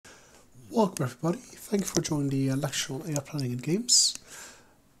Welcome everybody, thank you for joining the lecture on AI planning in games.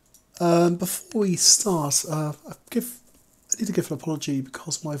 Before we start, I need to give an apology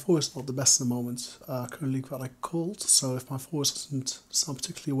because my voice is not the best at the moment, currently quite like cold, so if my voice doesn't sound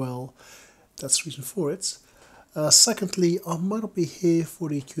particularly well, that's the reason for it. Secondly, I might not be here for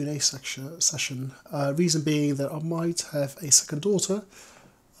the Q&A session, reason being that I might have a second daughter,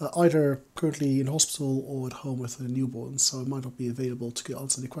 either currently in hospital or at home with a newborn, so I might not be available to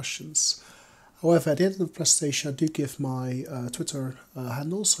answer any questions. However, at the end of the presentation, I do give my Twitter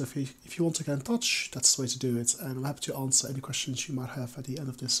handle, so if you want to get in touch, that's the way to do it, and I'm happy to answer any questions you might have at the end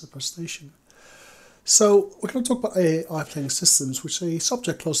of this presentation. So, we're going to talk about AI planning systems, which is a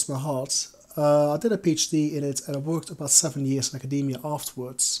subject close to my heart. I did a PhD in it, and I worked about 7 years in academia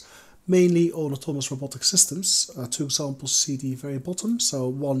afterwards, mainly on autonomous robotic systems. Two examples see the very bottom. So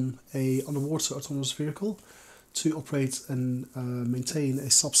one, a underwater autonomous vehicle to operate and maintain a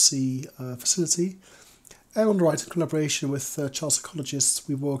subsea facility. And on the right, in collaboration with child psychologists,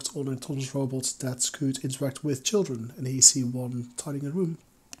 we worked on an autonomous robot that could interact with children. And here you see one tidying a room.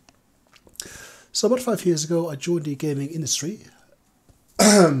 So about 5 years ago, I joined the gaming industry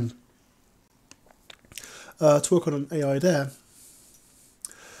to work on an AI there.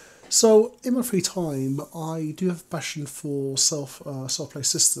 So in my free time, I do have a passion for self-play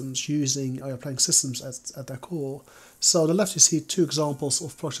systems using AI planning systems at their core. So on the left you see two examples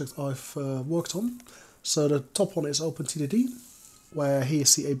of projects I've worked on. So the top one is OpenTDD, where here you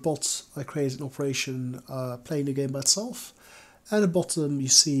see a bot I created in operation playing the game by itself. And at the bottom you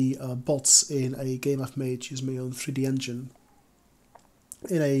see bots in a game I've made using my own 3D engine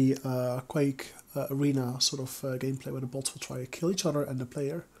in a Quake arena sort of gameplay where the bots will try to kill each other and the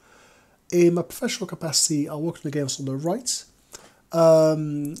player. In my professional capacity, I work in the games on the right,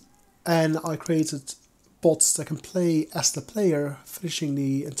 and I created bots that can play as the player, finishing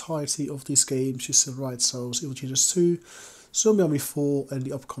the entirety of these games you see on the right. So Evil Genius 2, Zombie Army 4, and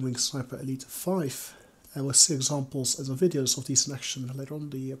the upcoming Sniper Elite 5. And we'll see examples and some videos of these in action later on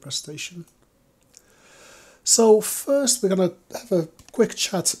in the presentation. So first we're going to have a quick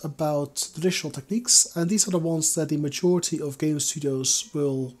chat about traditional techniques, and these are the ones that the majority of game studios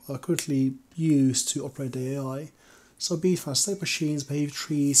will currently use to operate the AI. So be it fast state machines, behavior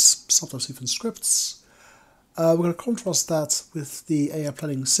trees, sometimes even scripts. We're going to contrast that with the AI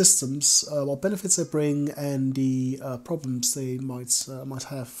planning systems, what benefits they bring and the problems they might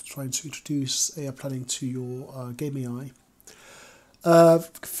have trying to introduce AI planning to your game AI.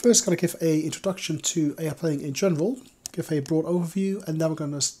 First, going to give an introduction to AI planning in general, give a broad overview, and then we're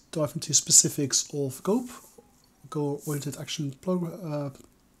going to dive into specifics of GOAP, goal-oriented action planning,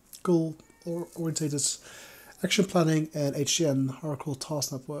 and HTN, hierarchical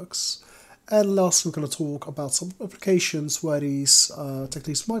task networks. And lastly, we're going to talk about some applications where these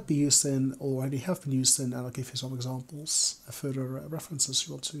techniques might be used in or already have been used in, and I'll give you some examples and further references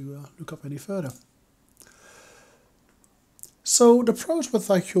you want to look up any further. So the approach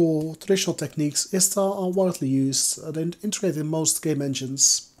with like your traditional techniques is that are widely used. They're integrated in most game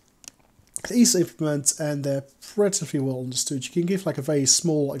engines. They're easy to implement and they're relatively well understood. You can give like a very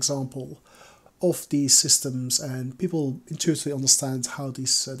small example of these systems and people intuitively understand how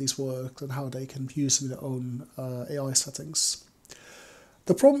these work and how they can use them in their own AI settings.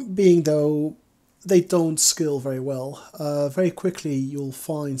 The problem being though, they don't scale very well. Very quickly you'll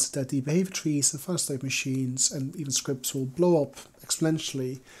find that the behavior trees and fast state machines and even scripts will blow up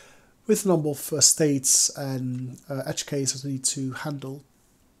exponentially with the number of states and edge cases they need to handle.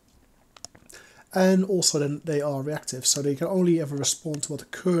 And also then they are reactive, so they can only ever respond to what the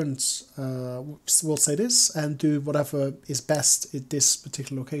current world state is and do whatever is best in this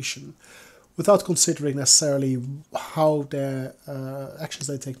particular location, without considering necessarily how their actions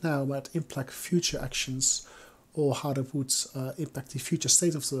they take now might impact future actions or how they would impact the future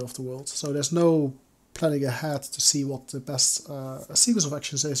state of the world. So there's no planning ahead to see what the best sequence of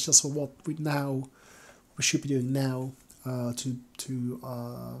actions is, just for what we should be doing now to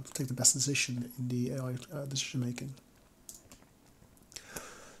take the best decision in the AI decision making.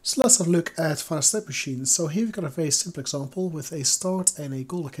 So let's have a look at finite state machines. So here we've got a very simple example with a start and a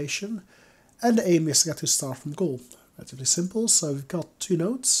goal location. And the aim is to get to start from goal. Relatively simple. So we've got two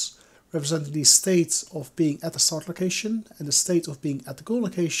nodes representing the state of being at the start location and the state of being at the goal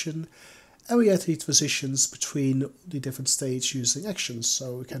location. And we add these positions between the different states using actions.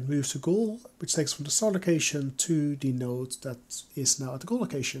 So we can move to goal, which takes from the start location to the node that is now at the goal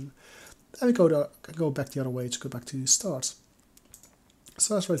location. And we go back the other way to go back to start.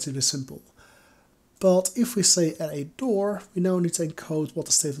 So that's relatively simple. But if we say at a door, we now need to encode what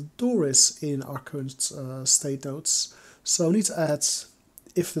the state of the door is in our current state nodes. So we need to add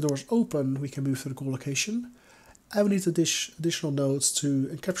if the door is open, we can move to the goal location. And we need additional nodes to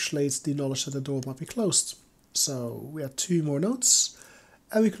encapsulate the knowledge that the door might be closed. So we add 2 more nodes,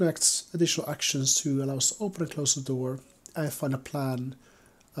 and we connect additional actions to allow us to open and close the door and find a plan,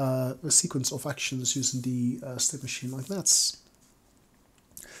 a sequence of actions using the state machine like that.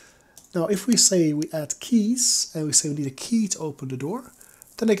 Now if we say we add keys, and we say we need a key to open the door,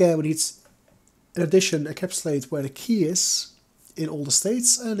 then again we need, in addition, encapsulate where the key is in all the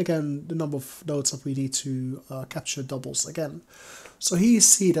states, and again the number of nodes that we need to capture doubles again. So here you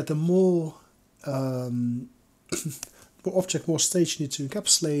see that the more more object, more states you need to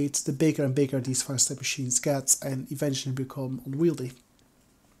encapsulate, the bigger and bigger these finite state machines get and eventually become unwieldy.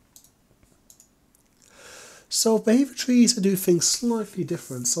 So behavior trees do things slightly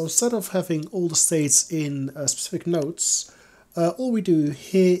different. So instead of having all the states in specific nodes, all we do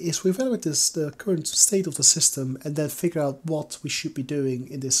here is we evaluate the current state of the system and then figure out what we should be doing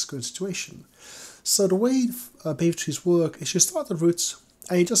in this current situation. So the way behavior trees work is you start at root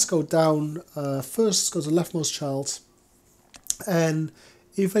and you just go down, first go to the leftmost child and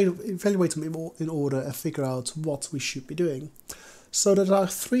evaluate them in order and figure out what we should be doing. So there are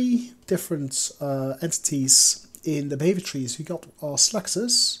 3 different entities in the behavior trees. We got our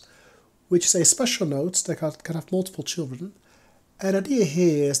selectors, which is a special node that can have multiple children. And the idea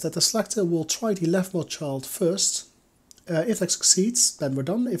here is that the selector will try the leftmost child first. If that succeeds, then we're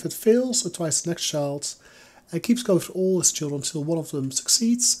done. If it fails, it tries the next child and keeps going through all its children until one of them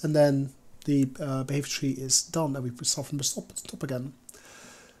succeeds, and then the behavior tree is done and we start from the top again.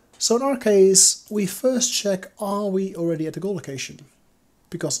 So in our case, we first check, are we already at the goal location?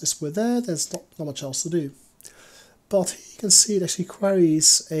 Because if we're there, there's not much else to do. But here you can see it actually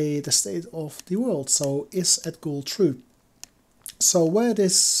queries the state of the world. So is at goal true? So where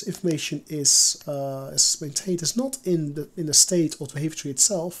this information is maintained is not in the state of the behavior tree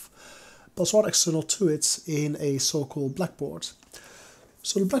itself, but rather external to it in a so-called blackboard.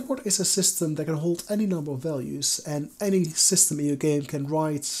 So the blackboard is a system that can hold any number of values, and any system in your game can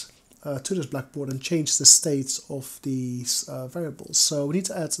write to this blackboard and change the states of these variables. So we need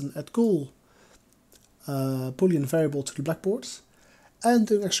to add an @goal Boolean variable to the blackboard, and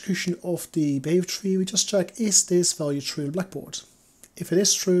during execution of the behavior tree we just check, is this value true in the blackboard? If it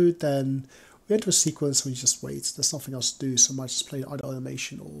is true, then we enter a sequence and we just wait. There's nothing else to do, so I might just play either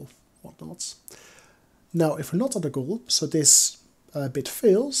animation or whatnot. Now if we're not at the goal, so this bit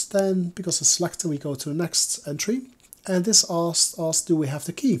fails, then because of selector we go to the next entry, and this asks do we have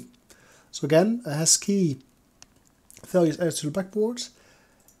the key? So again, a has key value is added to the blackboard,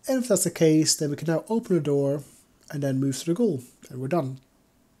 and if that's the case, then we can now open the door and then move to the goal, and we're done.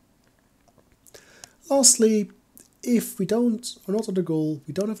 Lastly, if we are not at the goal,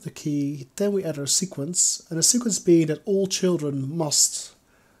 we don't have the key, then we add our sequence, and a sequence being that all children must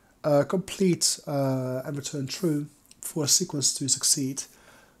complete and return true for a sequence to succeed.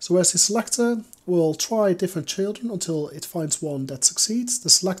 So whereas the selector will try different children until it finds one that succeeds, the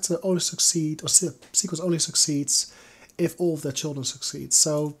selector only succeeds, or sequence only succeeds if all of their children succeed.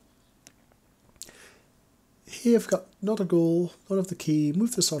 So here we've got not a goal, don't have the key,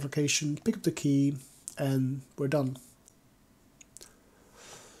 move to the start location, pick up the key, and we're done.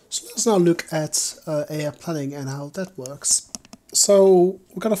 So let's now look at AI planning and how that works. So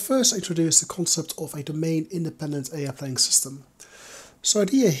we're going to first introduce the concept of a domain-independent AI planning system. So the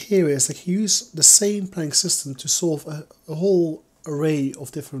idea here is that you use the same planning system to solve a whole array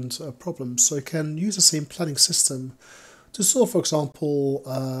of different problems. So you can use the same planning system to solve, for example,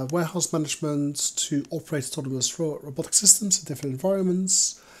 warehouse management, to operate autonomous robotic systems in different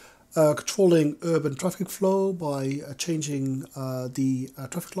environments, controlling urban traffic flow by changing the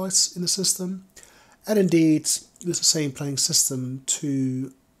traffic lights in the system, and indeed use the same planning system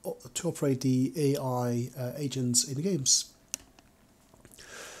to operate the AI agents in the games.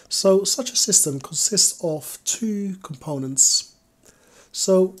 So such a system consists of 2 components.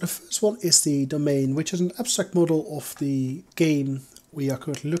 So the first one is the domain, which is an abstract model of the game we are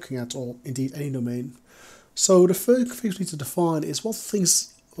currently looking at, or indeed any domain. So the first thing we need to define is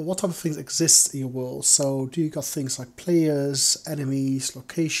what type of things exist in your world. So do you got things like players, enemies,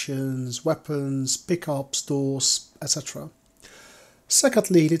 locations, weapons, pickups, doors, etc.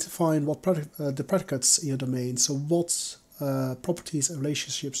 Secondly, you need to find what the predicates in your domain. So what properties and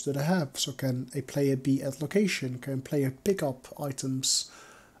relationships do they have? So can a player be at location? Can a player pick up items?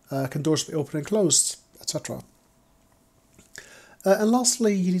 Can doors be opened and closed, etc. And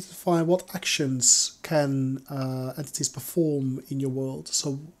lastly, you need to find what actions can entities perform in your world.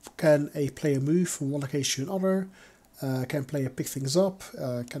 So can a player move from one location to another? Can player pick things up?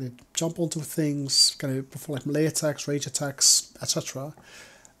 Can it jump onto things? Can it perform like melee attacks, range attacks, etc.?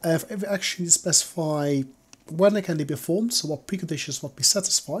 If we actually specify when they can be performed, so what preconditions must be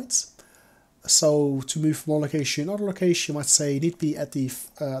satisfied. So to move from one location to another location, you might say need to be at the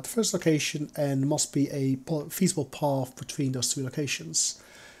first location and must be a feasible path between those two locations.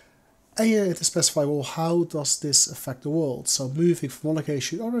 And here to specify, well, how does this affect the world? So moving from one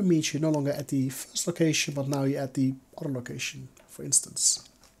location to another means you're no longer at the first location, but now you're at the other location, for instance.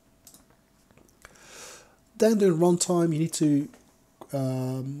 Then during runtime, you need to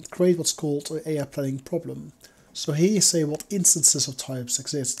create what's called an AI planning problem. So here you say what instances of types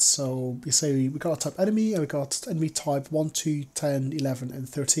exist. So we say we got a type enemy, and we got enemy type 1, 2, 10, 11, and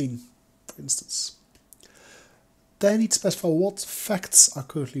 13, for instance. Then you need to specify what facts are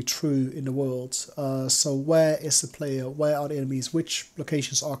currently true in the world. So where is the player, where are the enemies, which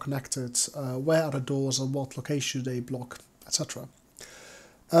locations are connected, where are the doors, and what location do they block, etc.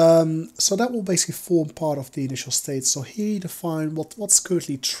 So that will basically form part of the initial state. So here you define what's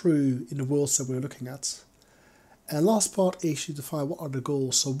currently true in the worlds that we're looking at. And last part is you define what are the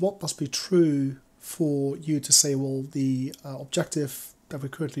goals. So what must be true for you to say, well, the objective that we're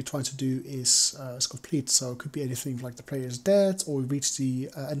currently trying to do is complete. So it could be anything like the player is dead, or we reach the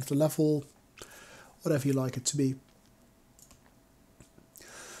end of the level, whatever you like it to be.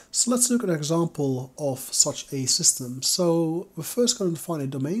 So let's look at an example of such a system. So we're first going to define a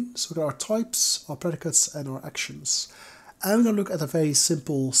domain. So we've got our types, our predicates, and our actions. And we're going to look at a very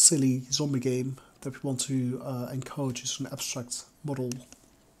simple, silly zombie game that we want to encode using an abstract model.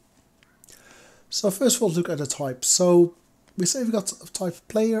 So first of all, look at the type. So we say we've got a type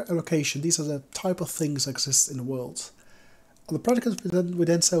player and location. These are the type of things that exist in the world. On the predicates, we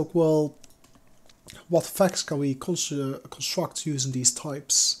then say, well, what facts can we construct using these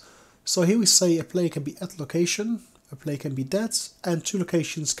types? So here we say a player can be at location, a player can be dead, and two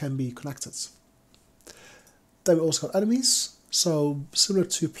locations can be connected. Then we also got enemies. So similar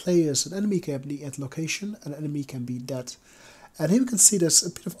to players, an enemy can be at location, and an enemy can be dead. And here we can see there's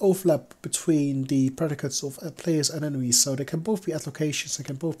a bit of overlap between the predicates of players and enemies. So they can both be at locations, they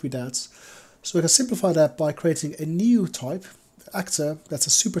can both be dead. So we can simplify that by creating a new type, actor, that's a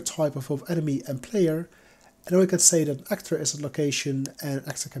super type of both enemy and player. And then we can say that an actor is at location and an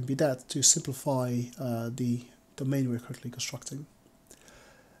actor can be dead to simplify the domain we're currently constructing.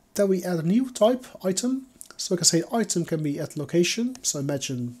 Then we add a new type, item. So we can say item can be at location. So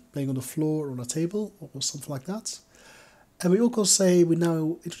imagine laying on the floor or on a table or something like that. And we also say we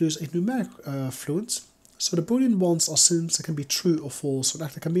now introduce a numeric fluent. So the Boolean ones are since it can be true or false. So an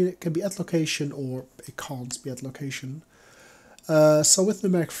actor can be at location or it can't be at location. So with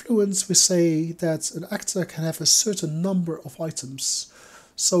numeric fluents, we say that an actor can have a certain number of items.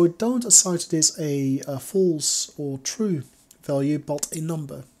 So we don't assign to this a false or true value, but a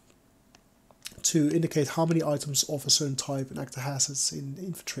number to indicate how many items of a certain type an actor has in the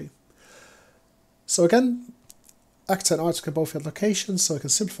inventory. So again, actor and item can both be at location, so we can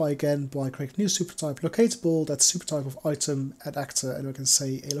simplify again by creating a new supertype locatable, that's supertype of item at actor, and we can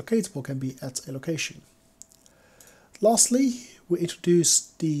say a locatable can be at a location. Lastly, we introduce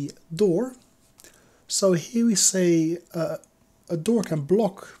the door. So here we say a door can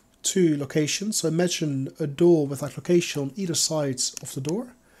block two locations. So imagine a door with that location on either side of the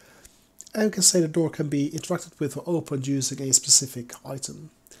door. And we can say the door can be interacted with or opened using a specific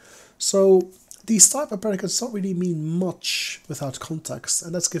item. So these type of predicates don't really mean much without context,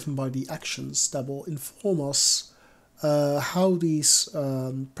 and that's given by the actions that will inform us how these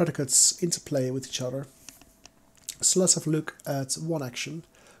predicates interplay with each other. So let's have a look at one action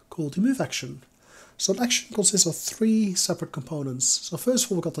called the move action. So an action consists of three separate components. So first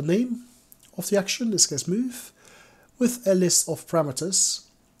of all, we've got the name of the action, in this case move, with a list of parameters.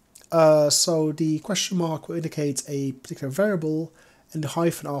 So the question mark will indicate a particular variable, and the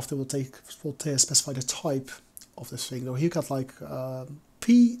hyphen after will specify the type of this thing. Now here you've got like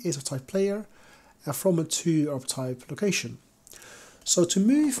P is of type player, and from and to are of type location. So to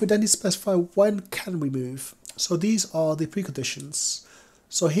move, we then need to specify when can we move. So these are the preconditions.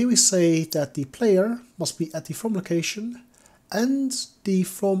 So here we say that the player must be at the from location, and the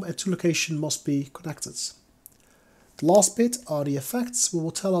from and to location must be connected. The last bit are the effects, which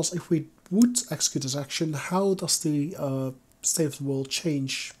will tell us if we would execute this action, how does the state of the world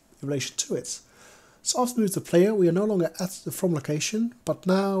change in relation to it. So after we move the player, we are no longer at the from location, but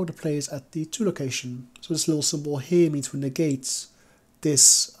now the player is at the to location. So this little symbol here means we negate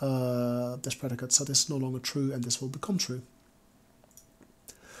this predicate, so this is no longer true and this will become true.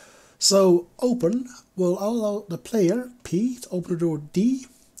 So open will allow the player P to open the door D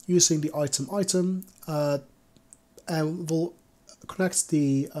using the item, and we'll connect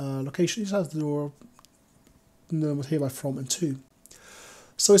the location inside the door hereby from and to.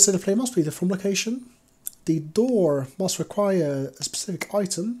 So we say the player must be the from location. The door must require a specific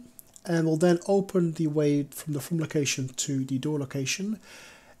item and will then open the way from the from location to the door location.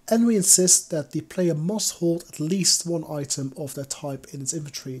 And we insist that the player must hold at least one item of that type in its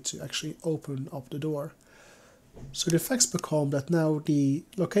inventory to actually open up the door. So the effects become that now the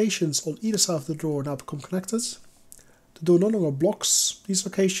locations on either side of the door now become connected. The door no longer blocks these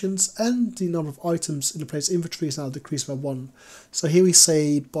locations, and the number of items in the player's inventory is now decreased by 1. So here we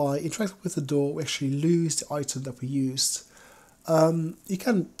say by interacting with the door we actually lose the item that we used. You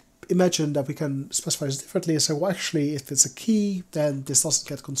can imagine that we can specify this differently and say, well, actually if it's a key then this doesn't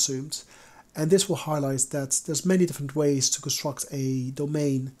get consumed, and this will highlight that there's many different ways to construct a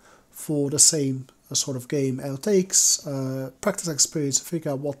domain for the same sort of game, and it takes practice and experience to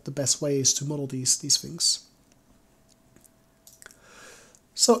figure out what the best way is to model these things.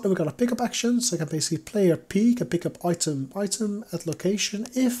 So then we've got a pickup action, so I can basically player P can pick up item at location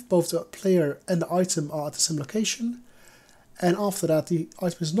if both the player and the item are at the same location, and after that the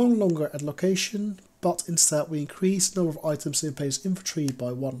item is no longer at location, but instead we increase the number of items in the player's inventory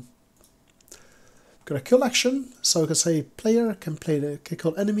by 1. We've got a kill action, so we can say player can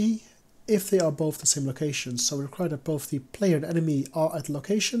kill enemy if they are both the same location. So we require that both the player and enemy are at the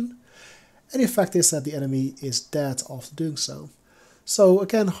location, and the effect is that the enemy is dead after doing so. So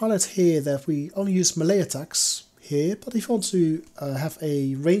again, highlight here that we only use melee attacks here, but if you want to have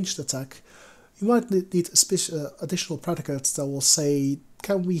a ranged attack, you might need additional predicates that will say,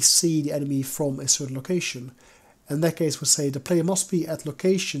 can we see the enemy from a certain location? In that case, we say the player must be at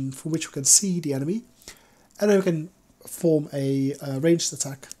location from which we can see the enemy, and then we can form a ranged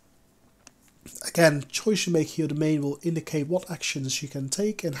attack. Again, choice you make here, the domain will indicate what actions you can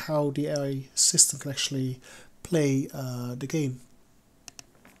take and how the AI system can actually play the game.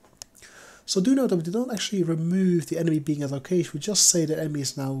 So do note that we don't actually remove the enemy being at location, we just say the enemy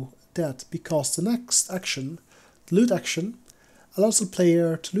is now dead, because the next action, the loot action, allows the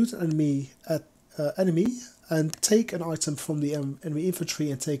player to loot an enemy and take an item from the enemy inventory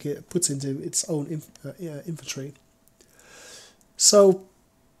and puts it into its own inventory. So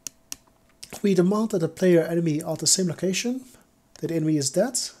we demand that the player and enemy are at the same location, that the enemy is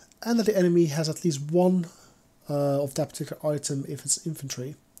dead, and that the enemy has at least one of that particular item in its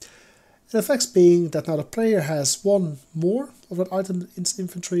inventory. The effects being that now the player has one more of that item in its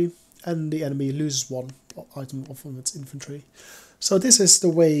inventory, and the enemy loses one item from its inventory. So this is the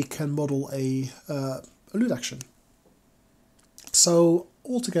way you can model a loot action. So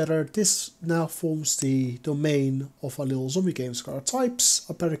altogether, this now forms the domain of our little zombie game. So our types,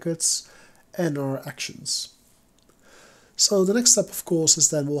 our predicates, and our actions. So the next step, of course, is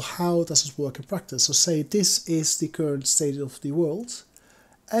then, well, how does this work in practice? So say this is the current state of the world,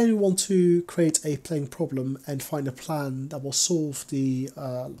 and we want to create a playing problem and find a plan that will solve the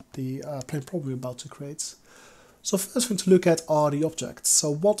playing problem we're about to create. So first thing to look at are the objects. So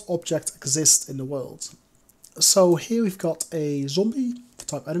what objects exist in the world? So here we've got a zombie of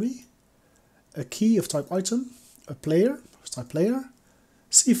type enemy, a key of type item, a player of type player,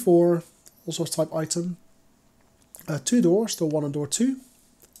 C4 also of type item, 2 doors, door 1 and door 2.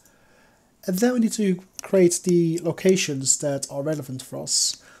 And then we need to create the locations that are relevant for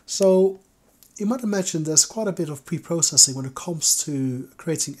us. So you might imagine there's quite a bit of pre-processing when it comes to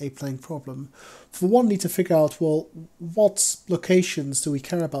creating a playing problem. For one, we need to figure out, well, what locations do we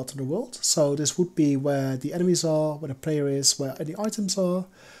care about in the world? So this would be where the enemies are, where the player is, where any items are.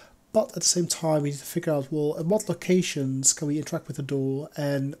 But at the same time, we need to figure out, well, at what locations can we interact with the door,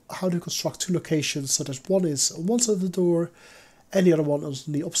 and how do we construct 2 locations so that one is on one side of the door and the other one is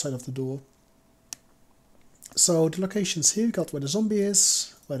on the opposite of the door. So the locations here, we got where the zombie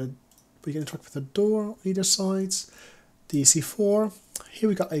is, where we can interact with the door on either side, the C4. Here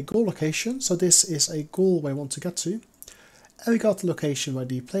we got a goal location, so this is a goal where we want to get to. And we got the location where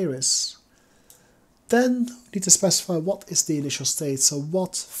the player is. Then we need to specify what is the initial state, so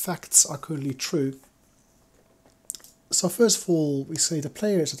what facts are currently true. So first of all, we say the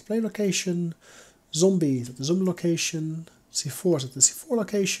player is at the player location, zombie is at the zombie location, C4 is at the C4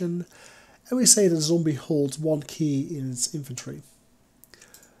 location, and we say that the zombie holds 1 key in its inventory.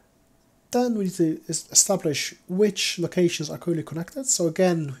 Then we need to establish which locations are currently connected. So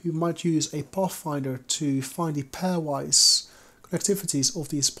again, you might use a pathfinder to find the pairwise connectivities of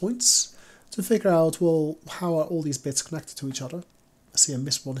these points to figure out, well, how are all these bits connected to each other. I see I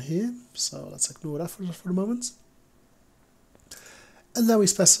missed one here, so let's ignore that for the moment. And then we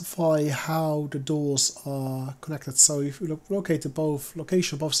specify how the doors are connected. So if we locate both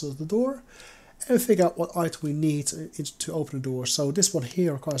location both sides of the door, and we figure out what item we need to open the door. So this one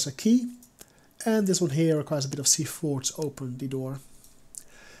here requires a key, and this one here requires a bit of C4 to open the door.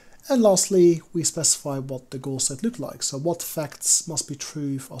 And lastly, we specify what the goal state looks like. So what facts must be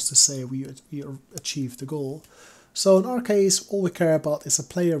true for us to say we achieved the goal. So in our case, all we care about is a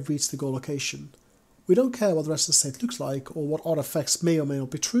player reached the goal location. We don't care what the rest of the state looks like or what other facts may or may not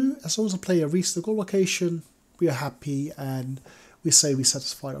be true. As long as the player reached the goal location, we are happy and we say we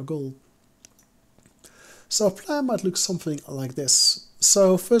satisfied our goal. So a plan might look something like this.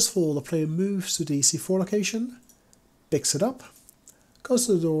 So first of all, the player moves to the C4 location, picks it up, goes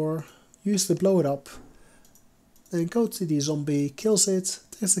to the door, uses to blow it up, then go to the zombie, kills it,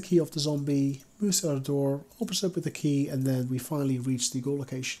 takes the key off the zombie, moves to the other door, opens it with the key, and then we finally reach the goal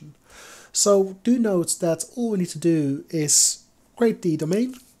location. So do note that all we need to do is create the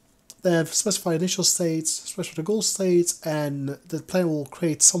domain, then specify initial state, specify the goal state, and the player will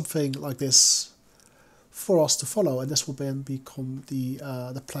create something like this for us to follow, and this will then become the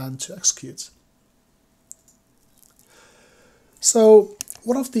plan to execute. So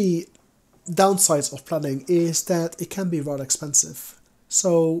one of the downsides of planning is that it can be rather expensive.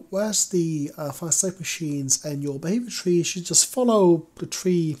 So whereas the finite state machines and your behavior tree should just follow the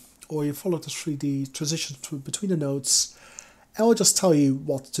tree, or you follow the 3D transition between the nodes, and will just tell you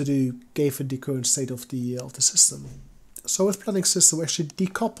what to do given the current state of the system. So with planning system, we actually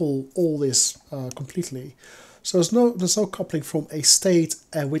decouple all this completely. So there's no coupling from a state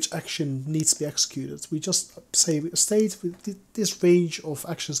and which action needs to be executed. We just say a state with this range of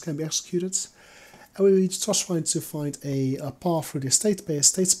actions can be executed, and we just trying to find a path through the state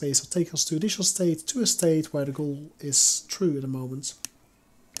space that take us to initial state to a state where the goal is true at the moment.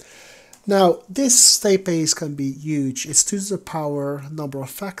 Now this state space can be huge. It's 2 to the power number of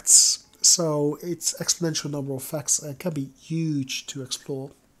facts, so it's exponential number of facts and can be huge to explore.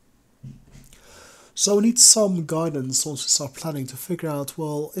 So we need some guidance once we start planning to figure out,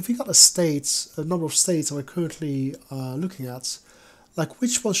 well, if we got a number of states that we're currently looking at, like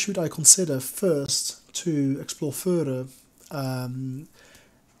which one should I consider first to explore further? And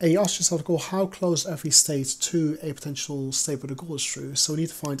you ask yourself, how close every state to a potential state where the goal is true. So we need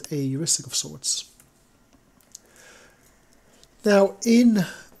to find a heuristic of sorts. Now in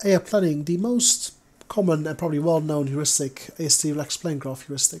AI planning, the most common and probably well-known heuristic is the relaxed plane graph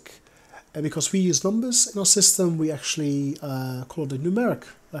heuristic. And because we use numbers in our system, we actually call it the numeric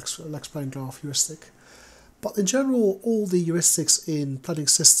relaxed plane graph heuristic. But in general, all the heuristics in planning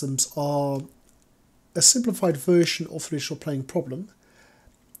systems are a simplified version of the traditional planning problem.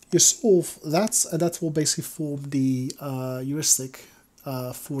 You solve that, and that will basically form the heuristic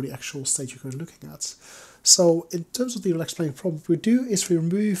for the actual state you're looking at. So in terms of the relaxed planning problem, what we do is we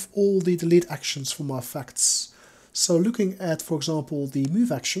remove all the delete actions from our facts. So looking at, for example, the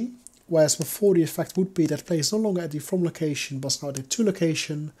move action, whereas before the effect would be that player is no longer at the from location but now at the to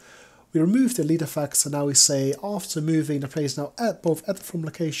location, we remove the lead effects, and now we say after moving the player is now both at the from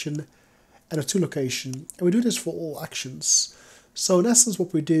location and the to location, and we do this for all actions. So in essence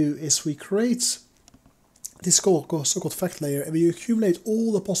what we do is we create this so-called fact layer, and we accumulate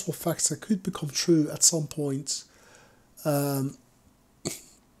all the possible facts that could become true at some point, and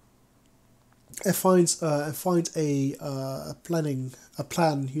find a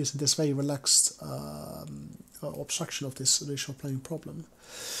plan using this very relaxed abstraction of this initial planning problem.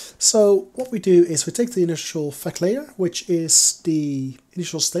 So what we do is we take the initial fact layer, which is the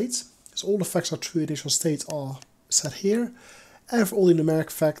initial state. So all the facts are true initial state are set here. And for all the numeric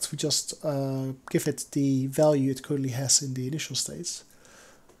facts, we just give it the value it currently has in the initial state.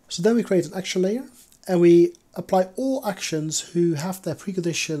 So then we create an action layer, and we apply all actions who have their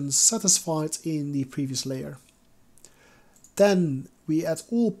preconditions satisfied in the previous layer. Then we add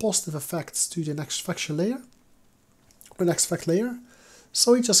all positive effects to the next faction layer, or next fact layer.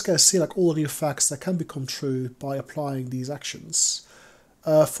 So we just see like all the new facts that can become true by applying these actions.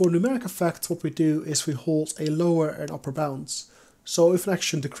 For numeric effect, what we do is we hold a lower and upper bound. So if an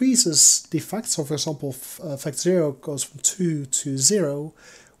action decreases the fact, so for example, fact 0 goes from 2 to 0,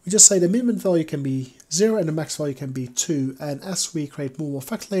 we just say the minimum value can be 0 and the max value can be 2. And as we create more and more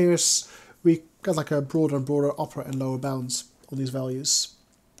fact layers, we get like a broader and broader upper and lower bounds on these values.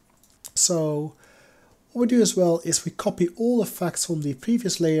 So what we do as well is we copy all the facts from the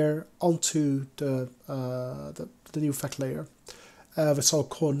previous layer onto the new fact layer with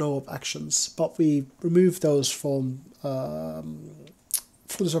so-called no-op actions. But we remove those from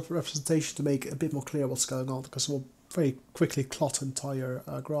this representation to make it a bit more clear what's going on, because we'll very quickly clot entire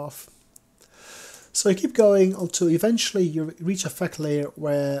graph. So you keep going until eventually you reach a fact layer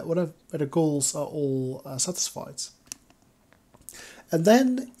where the goals are all satisfied. And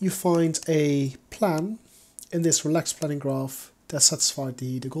then you find a plan in this relaxed planning graph that satisfies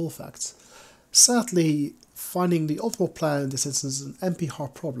the goal fact. Sadly, finding the optimal plan in this instance is an NP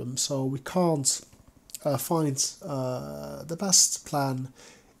hard problem, so we can't find the best plan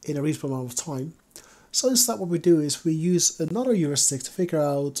in a reasonable amount of time. So instead what we do is we use another heuristic to figure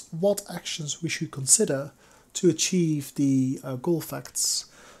out what actions we should consider to achieve the goal facts.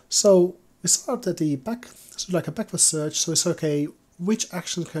 So we start at the back, so like a backward search, so it's okay, which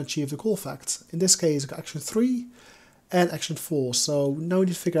actions can achieve the goal fact? In this case, we've got action 3 and action 4, so now we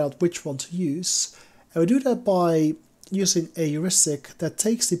need to figure out which one to use. And we do that by using a heuristic that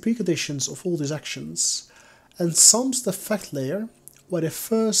takes the preconditions of all these actions and sums the fact layer where they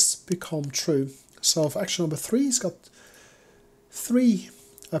first become true. So for action number 3, it's got 3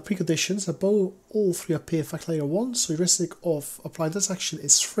 preconditions that all 3 appear fact layer 1, so heuristic of applying this action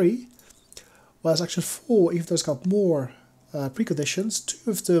is 3. Whereas action 4, even though it's got more preconditions,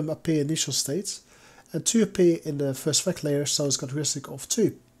 2 of them appear in initial state and 2 appear in the first fact layer, so it's got heuristic of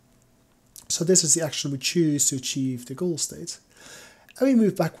 2. So this is the action we choose to achieve the goal state. And we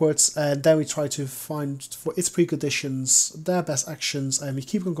move backwards, and then we try to find for its preconditions their best actions, and we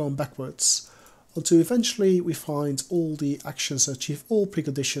keep on going backwards until eventually we find all the actions that achieve all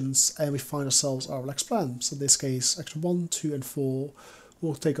preconditions, and we find ourselves our relaxed plan. So in this case, action 1, 2 and 4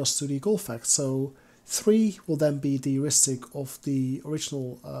 will take us to the goal fact. So 3 will then be the heuristic of the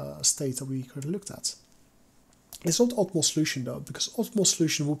original state that we currently looked at. It's not the optimal solution though, because optimal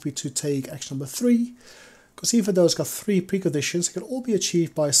solution would be to take action number 3, because even though it's got 3 preconditions, it can all be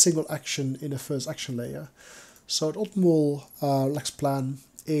achieved by a single action in the first action layer. So the optimal relaxed plan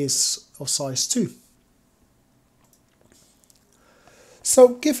is of size 2. So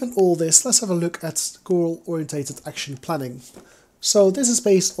given all this, let's have a look at goal-orientated action planning. So this is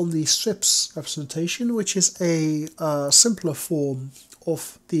based on the strips representation, which is a simpler form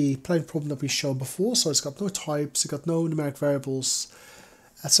of the planning problem that we showed before. So it's got no types, it's got no numeric variables,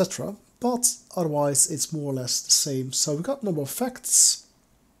 etc. But otherwise it's more or less the same. So we've got a number of facts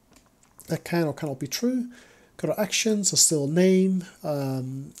that can or cannot be true. Got our actions, are still name,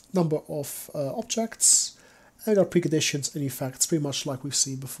 number of objects, and we've got preconditions and effects, pretty much like we've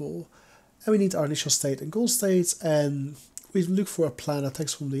seen before. And we need our initial state and goal state, and we look for a plan that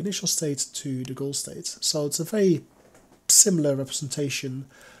takes from the initial state to the goal state. So it's a very similar representation,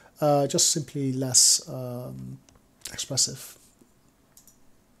 just simply less expressive.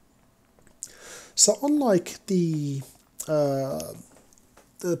 So unlike the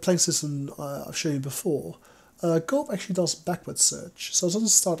planning system I've shown you before, GOP actually does backward search. So it doesn't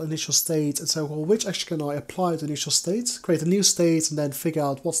start initial state and say, well, which action can I apply to initial state, create a new state, and then figure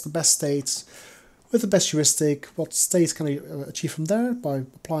out what's the best state with the best heuristic, what state can I achieve from there by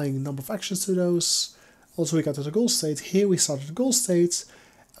applying a number of actions to those. Also we got to the goal state. Here we start at the goal state,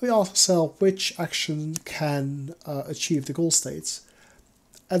 and we ask ourselves which action can achieve the goal state,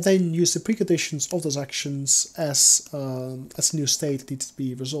 and then use the preconditions of those actions as a new state that needs to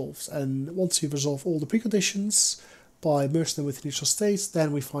be resolved. And once we resolve all the preconditions by merging them with the initial state,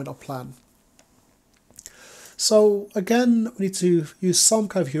 then we find our plan. So again, we need to use some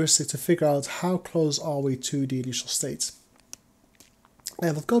kind of heuristic to figure out how close are we to the initial state.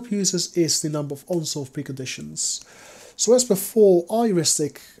 And what GOP uses is the number of unsolved preconditions. So as before, our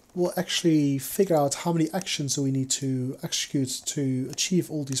heuristic will actually figure out how many actions do we need to execute to achieve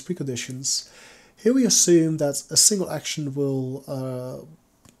all these preconditions. Here we assume that a single action will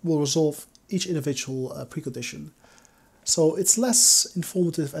resolve each individual precondition. So it's less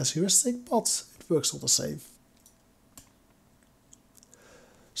informative as heuristic, but it works all the same.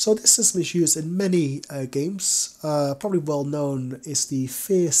 So this system is used in many games. Probably well known is the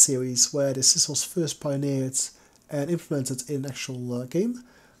Fear series, where the system was first pioneered and implemented in an actual game.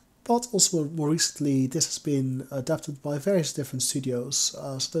 But also more recently, this has been adapted by various different studios.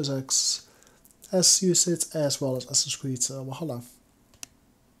 So Deus Ex has used it, as well as Assassin's Creed Valhalla.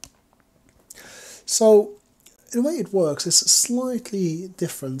 So in the way it works, it's slightly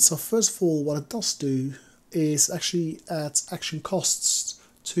different. So first of all, what it does do is actually add action costs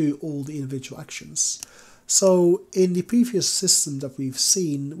to all the individual actions. So in the previous system that we've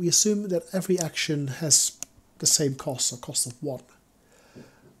seen, we assume that every action has the same cost, or cost of 1.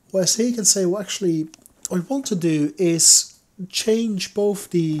 Whereas here you can say, well, actually, what we want to do is change both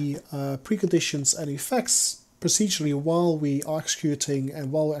the preconditions and effects procedurally while we are executing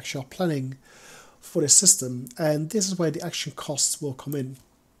and while we actually are planning for this system. And this is where the action costs will come in.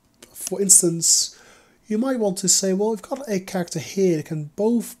 For instance, you might want to say, well, we've got a character here that can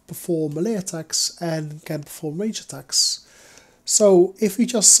both perform melee attacks and can perform range attacks. So if we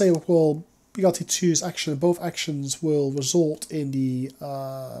just say, well, we got to choose action, and both actions will result in the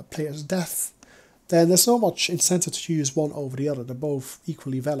player's death, then there's not much incentive to choose one over the other. They're both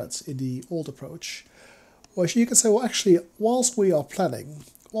equally valid in the old approach. Well, you can say, well, actually, whilst we are planning,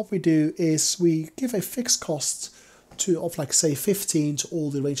 what we do is we give a fixed cost of, like, say, 15 to all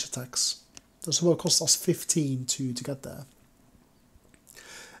the ranged attacks. So it will cost us 15 to get there.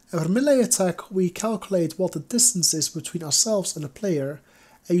 And for a melee attack, we calculate what the distance is between ourselves and the player,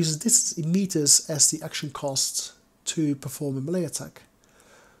 and use the distance in meters as the action cost to perform a melee attack.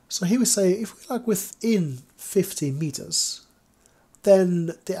 So here we say, if we're like within 15 meters,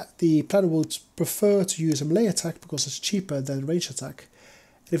 then the player would prefer to use a melee attack because it's cheaper than a ranged attack.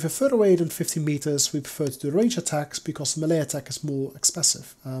 And if we're further away than 15 meters, we prefer to do ranged attacks because the melee attack is more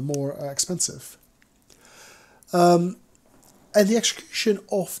expensive. And the execution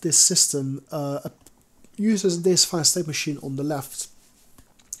of this system uses this fine state machine on the left,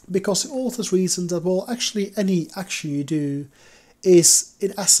 because the authors reason that, well, actually any action you do is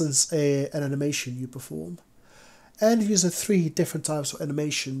in essence an animation you perform. And it uses 3 different types of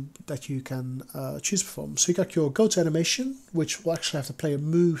animation that you can choose from. So you got your go-to animation, which will actually have the player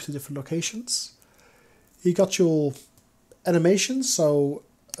move to different locations. You got your animation, so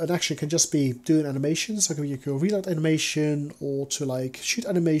an action can just be doing animation. So it can be your reload animation, or to like shoot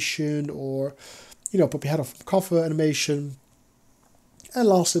animation, or pop your head off cover animation. And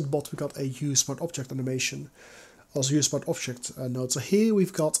lastly, at the bottom we got a use smart object animation, also use smart object node. So here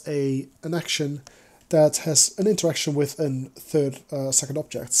we've got an action that has an interaction with a second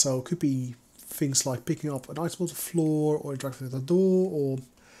object. So it could be things like picking up an item on the floor, or interacting with a door, or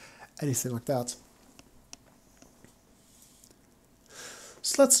anything like that.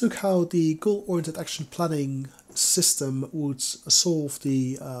 So let's look how the goal-oriented action planning system would solve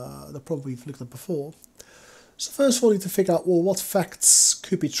the problem we've looked at before. So first of all, we need to figure out, well, what facts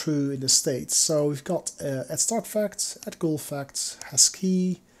could be true in this state. So we've got at start fact, at goal fact, has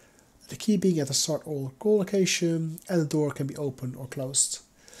key, the key being at the start or goal location, and the door can be open or closed.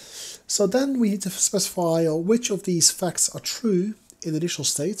 So then we need to specify which of these facts are true in the initial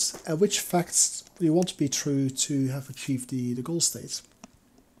state, and which facts we want to be true to have achieved the goal state.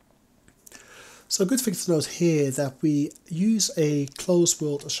 So a good thing to note here that we use a closed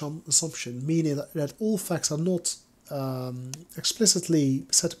world assumption, meaning that all facts are not explicitly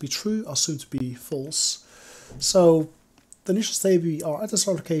said to be true, are assumed to be false. So the initial state, we are at the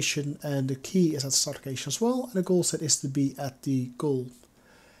start location, and the key is at the start location as well, and the goal set is to be at the goal.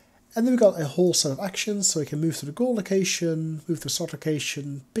 And then we've got a whole set of actions, so we can move to the goal location, move to the start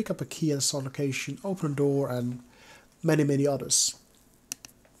location, pick up a key at the start location, open a door, and many others.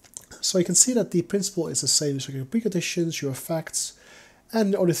 So you can see that the principle is the same. So your preconditions, your facts,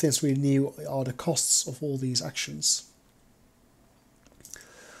 and the only things we knew are the costs of all these actions.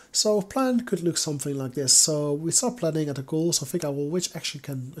 So a plan could look something like this. So we start planning at a goal, so figure out, well, which action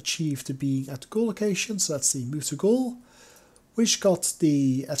can achieve to be at the goal location. So that's the move to goal, which got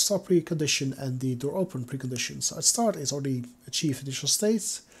the at start precondition and the door open precondition. So at start is already achieved initial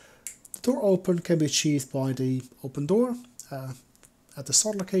state. The door open can be achieved by the open door. At the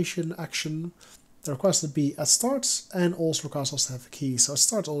start location action that requires to be at start, and also requires us to have a key. So at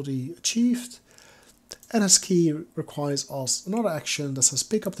start already achieved, and as key requires us another action that says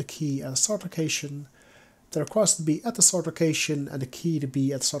pick up the key at the start location that requires to be at the start location and the key to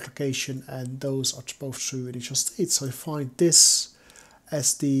be at the start location, and those are both true in initial state. So we find this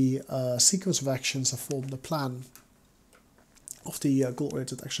as the sequence of actions that form the plan of the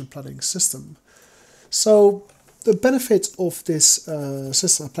goal-oriented action planning system. So the benefit of this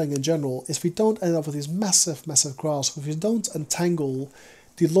system of planning in general is we don't end up with these massive graphs. If we don't untangle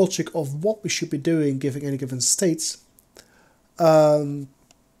the logic of what we should be doing given any given state, instead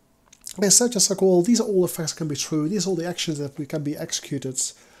just like, well, these are all the facts that can be true, these are all the actions that can be executed,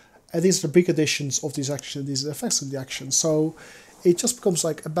 and these are the big additions of these actions, these are the effects of the action. So it just becomes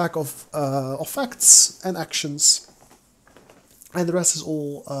like a bag of facts and actions. And the rest is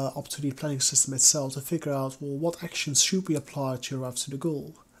all up to the planning system itself to figure out, well, what actions should we apply to arrive to the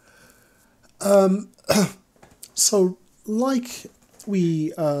goal. So, like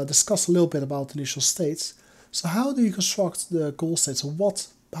we discussed a little bit about initial states, so how do you construct the goal state? So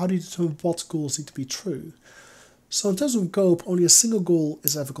how do you determine what goals need to be true? So in terms of GOAP, only a single goal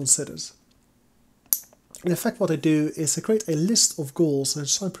is ever considered. In effect, what they do is they create a list of goals and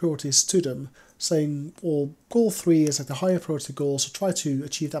assign priorities to them, saying, well, goal 3 is like the higher priority goal, so try to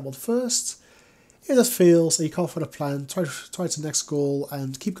achieve that one first. If that fails and you can't find a plan, try to the next goal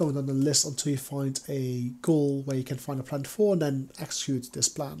and keep going down the list until you find a goal where you can find a plan for, and then execute this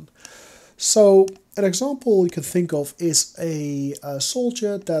plan. So an example you can think of is a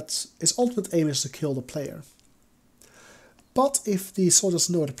soldier that its ultimate aim is to kill the player. But if the soldier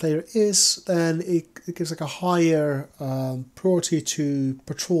doesn't know where the player is, then it gives like a higher priority to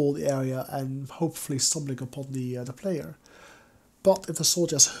patrol the area and hopefully stumbling upon the player. But if the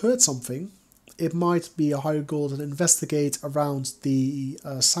soldier has heard something, it might be a higher goal to investigate around the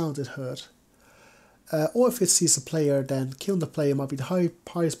sound it heard. Or if it sees the player, then killing the player might be the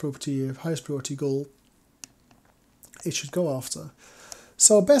highest priority goal it should go after.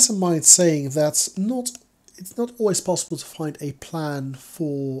 So bear in mind saying that it's not always possible to find a plan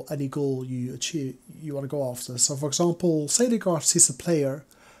for any goal you want to go after. So for example, say the guard sees the player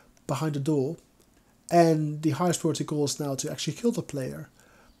behind the door, and the highest priority goal is now to actually kill the player.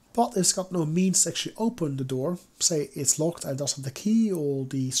 But it's got no means to actually open the door, say it's locked and doesn't have the key or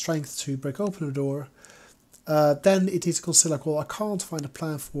the strength to break open the door, then it needs to consider, like, well, I can't find a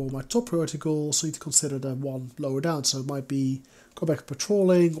plan for my top priority goal, so I need to consider the one lower down. So it might be go back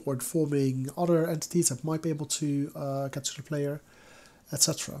patrolling or informing other entities that might be able to get to the player,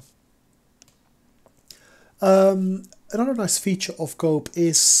 etc. Another nice feature of Gope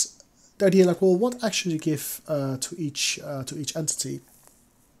is the idea, like, well, what action you give to each entity.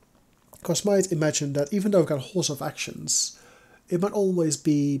 Because you might imagine that even though we've got a host of actions, it might always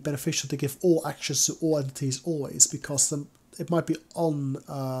be beneficial to give all actions to all entities always, because it might be on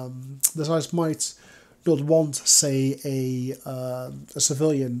the size might not want, say, a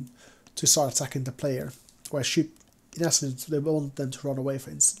civilian to start attacking the player, or shoot. In essence, they want them to run away,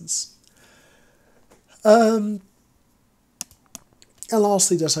 for instance. And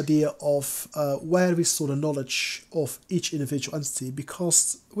lastly, this idea of where we store the knowledge of each individual entity,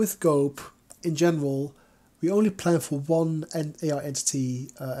 because with Gope, in general, we only plan for one AI entity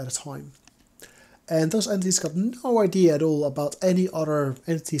at a time. And those entities got no idea at all about any other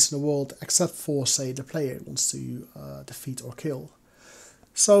entities in the world except for, say, the player it wants to defeat or kill.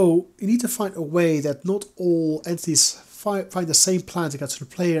 So you need to find a way that not all entities find the same plan to get to the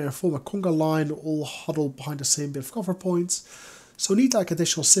player and form a conga line, all huddled behind the same bit of cover points. So we need like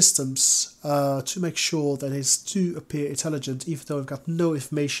additional systems to make sure that it do appear intelligent, even though we've got no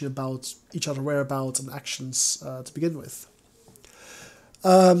information about each other's whereabouts and actions to begin with.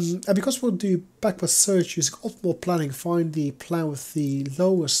 And because we'll do backward search using optimal planning, find the plan with the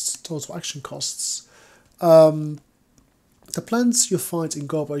lowest total action costs. The plans you find in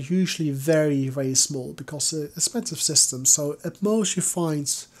Gope are usually very, very small because it's an expensive system. So at most you find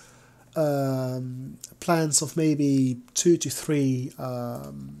plans of maybe 2 to 3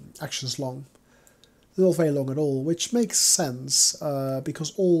 actions long. They're not very long at all, which makes sense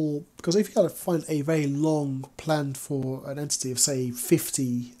because if you gotta find a very long plan for an entity of, say,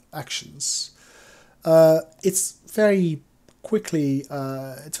 50 actions, it's very quickly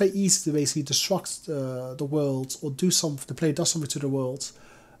it's very easy to basically destruct the world or the player does something to the world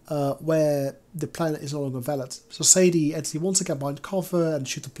where the plan is no longer valid. So say the entity wants to get behind cover and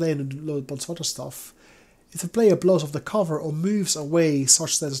shoot the player and load a bunch of other stuff. If the player blows off the cover or moves away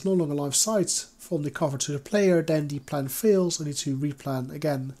such that it's no longer line of sight from the cover to the player, then the plan fails and you need to replan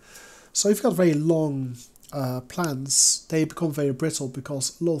again. So if you've got very long plans, they become very brittle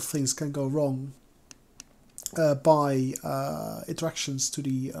because a lot of things can go wrong by interactions to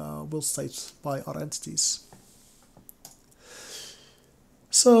the world state by other entities.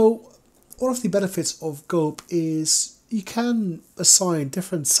 So one of the benefits of Gope is you can assign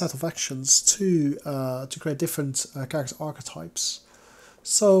different set of actions to create different character archetypes.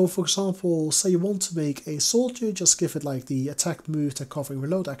 So for example, say you want to make a soldier, just give it like the attack, move, attack, cover, and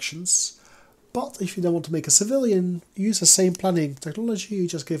reload actions. But if you don't want to make a civilian, use the same planning technology, you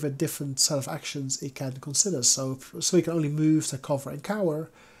just give it a different set of actions it can consider. So it can only move, attack, cover, and cower,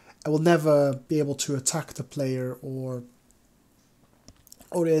 and will never be able to attack the player or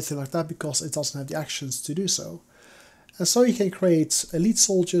anything like that because it doesn't have the actions to do so. And so you can create elite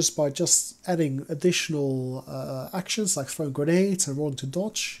soldiers by just adding additional actions like throwing grenades and rolling to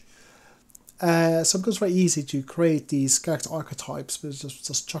dodge. So it becomes very easy to create these character archetypes with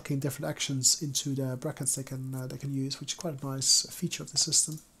just chucking different actions into the brackets they can use, which is quite a nice feature of the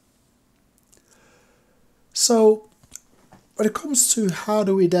system. So when it comes to how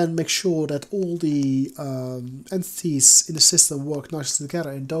do we then make sure that all the entities in the system work nicely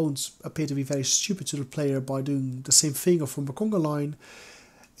together and don't appear to be very stupid to the player by doing the same thing or from a conga line,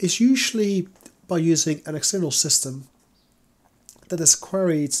 is usually by using an external system that is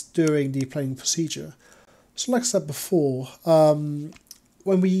queried during the planning procedure. So like I said before, when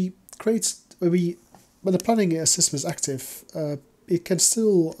the planning system is active, it can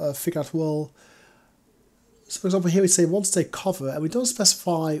still figure out, well, So for example, here we say we want to take cover, and we don't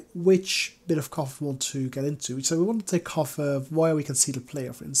specify which bit of cover we want to get into. So we want to take cover where we can see the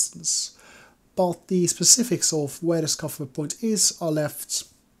player, for instance. But the specifics of where this cover point is are left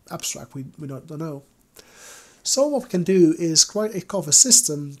abstract, we don't know. So what we can do is create a cover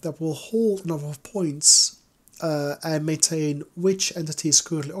system that will hold a number of points and maintain which entity is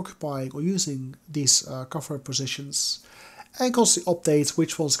currently occupying or using these cover positions, and constantly update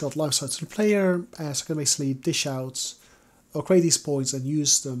which ones got lifesight to the player, so I can basically dish out or create these points and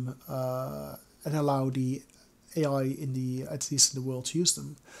use them and allow the AI in the entities in the world to use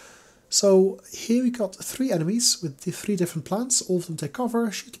them. So here we got 3 enemies with the 3 different plans. All of them take cover,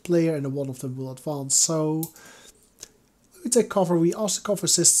 shoot the player, and then one of them will advance. So when we take cover, we ask the cover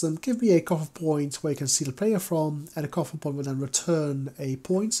system, give me a cover point where you can see the player from, and a cover point will then return a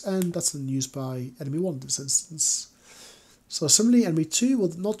point, and that's then used by enemy 1 in this instance. So similarly, enemy 2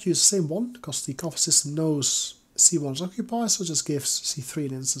 will not use the same one, because the cover system knows C1 is occupied, so it just gives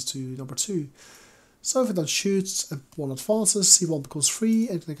C3 an instance to number 2. So if it then shoots and 1 advances, C1 becomes free,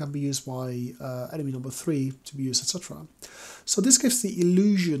 and it can be used by enemy number 3 to be used, etc. So this gives the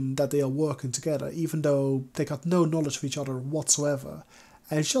illusion that they are working together, even though they got no knowledge of each other whatsoever.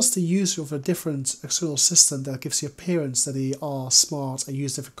 And it's just the use of a different external system that gives the appearance that they are smart and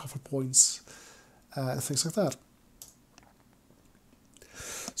use different cover points and things like that.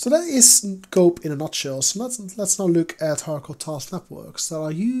 So that is GOAP in a nutshell. So let's now look at hierarchical task networks that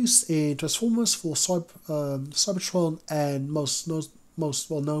are used in Transformers for Cybertron, and most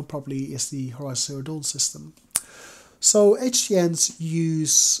well known probably is the Horizon Zero Dawn system. So HTNs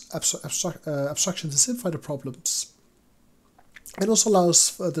use abstraction to simplify the problems. It also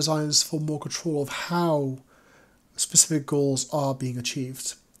allows designers for more control of how specific goals are being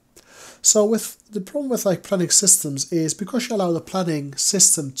achieved. So with the problem with planning systems is because you allow the planning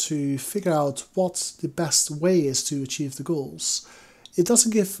system to figure out what the best way is to achieve the goals, it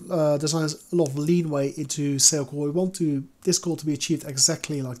doesn't give designers a lot of leeway into say, okay, we want this goal to be achieved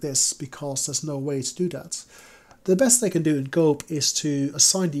exactly like this, because there's no way to do that. The best they can do in GOAP is to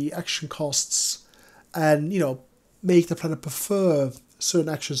assign the action costs and make the planner prefer certain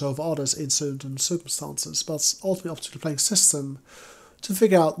actions over others in certain circumstances, but it's ultimately up to the planning system to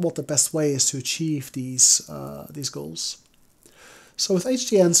figure out what the best way is to achieve these goals. So with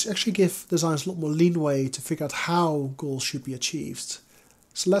HTNs, you actually give designers a lot more leeway to figure out how goals should be achieved.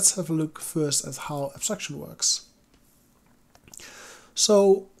 So let's have a look first at how abstraction works.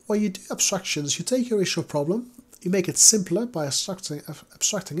 So when you do abstractions, you take your issue problem, you make it simpler by abstracting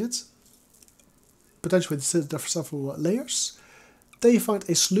it, potentially with several layers. Then you find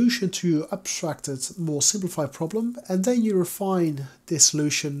a solution to your abstracted, more simplified problem, and then you refine this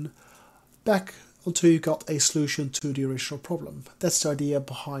solution back until you got a solution to the original problem. That's the idea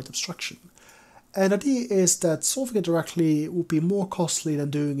behind abstraction. And the idea is that solving it directly would be more costly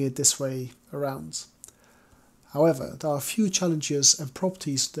than doing it this way around. However, there are a few challenges and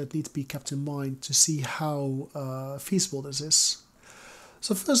properties that need to be kept in mind to see how feasible this is.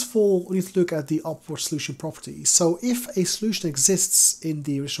 So first of all, we need to look at the upward solution property. So if a solution exists in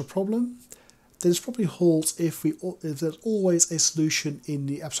the original problem, then this probably holds if there's always a solution in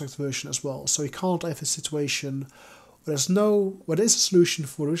the abstract version as well. So you can't have a situation where there is a solution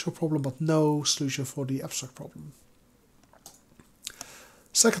for the original problem but no solution for the abstract problem.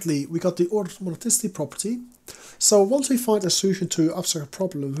 Secondly, we got the ordered monotonicity property. So once we find a solution to an abstract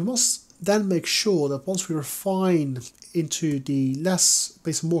problem, we must then make sure that once we refine into the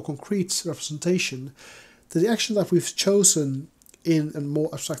more concrete representation, that the action that we've chosen in a more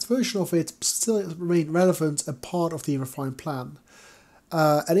abstract version of it still remain relevant and part of the refined plan.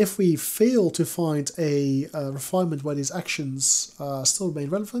 And if we fail to find a refinement where these actions still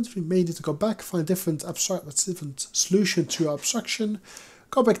remain relevant, we may need to go back, find a different solution to our abstraction,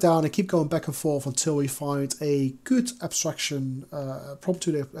 go back down and keep going back and forth until we find a good abstraction problem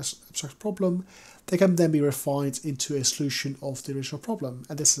to the abstract problem that can then be refined into a solution of the original problem,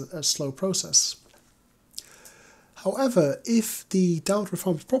 and this is a slow process. However, if the downward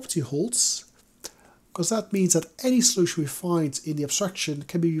refinement property holds, because that means that any solution we find in the abstraction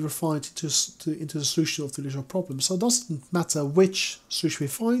can be refined into the solution of the original problem. So it doesn't matter which solution we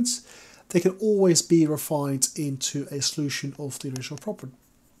find, they can always be refined into a solution of the original problem.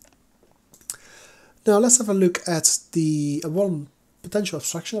 Now let's have a look at the one potential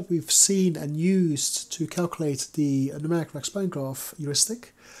abstraction that we've seen and used to calculate the numeric explain graph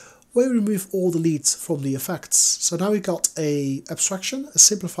heuristic, where we remove all the leads from the effects. So now we got a abstraction, a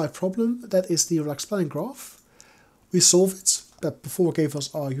simplified problem, that is the explain graph. We solve it, that before gave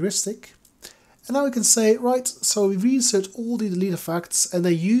us our heuristic. And now we can say, right, so we reinsert all the delete effects and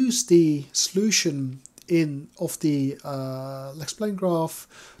then use the solution of the Lex-Plane graph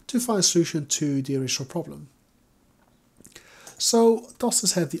to find a solution to the original problem. So does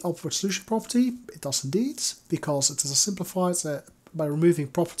this have the upward solution property? It does indeed, because it is simplified by removing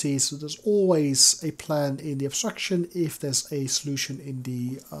properties. So there's always a plan in the abstraction if there's a solution in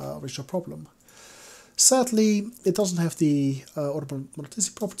the original problem. Sadly, it doesn't have the order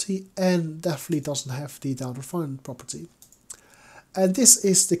monotonicity property and definitely doesn't have the downward refinement property. And this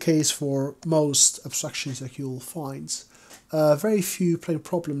is the case for most abstractions that you'll find. Very few plane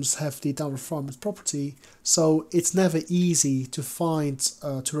problems have the downward refinement property, so it's never easy to find,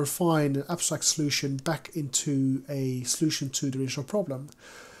 to refine an abstract solution back into a solution to the original problem.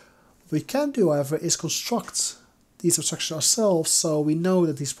 What we can do, however, is construct these abstractions ourselves so we know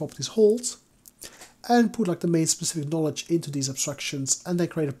that these properties hold, and put like the main specific knowledge into these abstractions, and then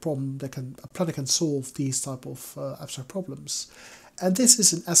create a plan that can solve these type of abstract problems. And this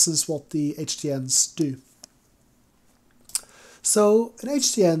is in essence what the HDNs do. So in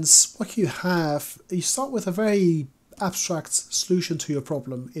HDNs, what you have, you start with a very abstract solution to your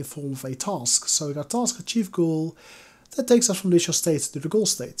problem in form of a task. So we got task, achieve goal, that takes us from the initial state to the goal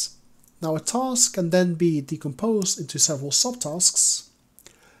state. Now a task can then be decomposed into several subtasks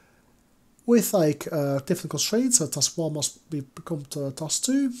with like different constraints. So task 1 must become task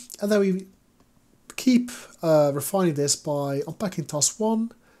 2, and then we keep refining this by unpacking task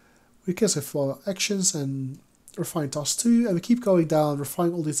 1, recursive it for actions and refine task 2, and we keep going down,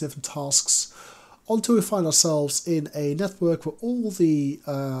 refining all these different tasks until we find ourselves in a network where all the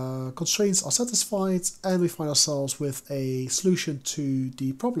constraints are satisfied, and we find ourselves with a solution to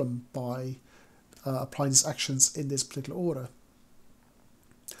the problem by applying these actions in this particular order.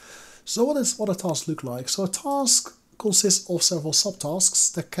 So what a task look like? So a task consists of several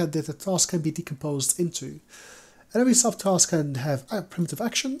subtasks that the task can be decomposed into. And every subtask can have primitive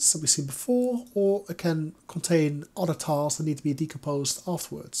actions that we've seen before, or it can contain other tasks that need to be decomposed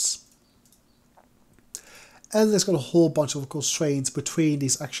afterwards. And there's got a whole bunch of constraints between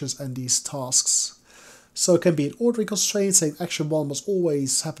these actions and these tasks. So it can be an ordering constraint, saying action 1 must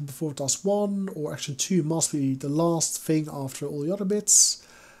always happen before task 1, or action 2 must be the last thing after all the other bits.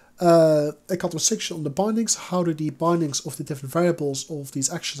 A couple of restriction on the bindings, how do the bindings of the different variables of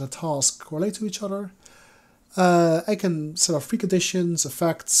these actions and tasks correlate to each other. I can set up preconditions,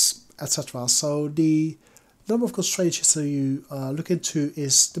 effects, etc. So the number of constraints that you look into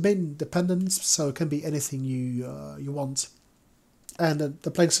is domain dependent, so it can be anything you want. And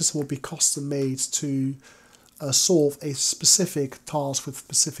the planning system will be custom made to solve a specific task with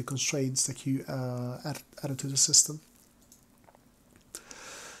specific constraints that you added to the system.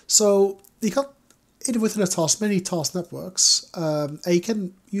 So you got within a task many task networks, and you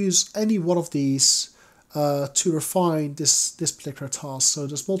can use any one of these to refine this particular task. So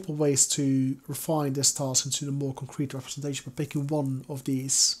there's multiple ways to refine this task into a more concrete representation by picking one of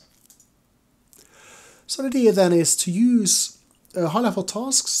these. So the idea then is to use high-level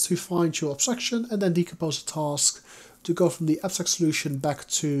tasks to find your abstraction, and then decompose a task to go from the abstract solution back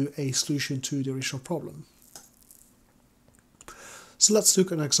to a solution to the original problem. So let's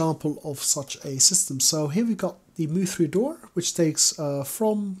look at an example of such a system. So here we've got the move through door, which takes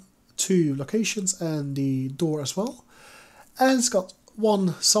from two locations and the door as well. And it's got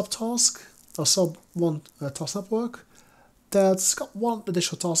one subtask, or one task network, that's got one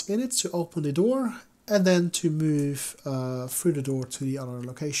additional task in it to open the door and then to move through the door to the other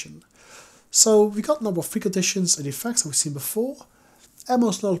location. So we got a number of preconditions and effects that we've seen before, and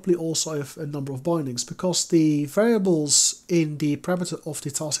most notably also a number of bindings, because the variables in the parameter of the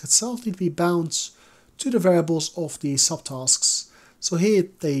task itself need to be bound to the variables of the subtasks. So here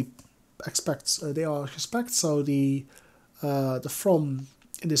they are expect. So the from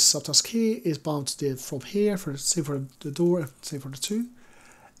in this subtask here is bound to the from here for same for the door and same for the two.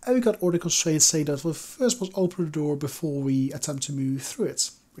 And we got order constraints saying that we first must open the door before we attempt to move through it,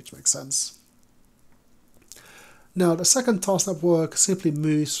 which makes sense. Now the second task network simply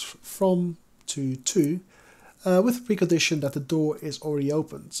moves from to 2 with the precondition that the door is already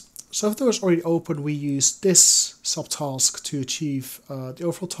opened. So if the door is already open, we use this subtask to achieve the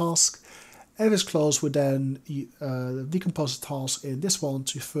overall task. And if it's closed, we then decompose the task in this one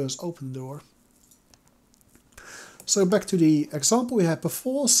to first open the door. So back to the example we had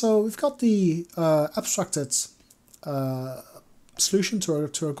before. So we've got the abstracted solution to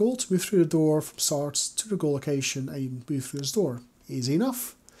our goal, to move through the door from start to the goal location and move through this door. Easy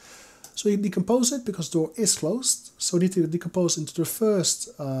enough. So you decompose it because the door is closed. So we need to decompose into the first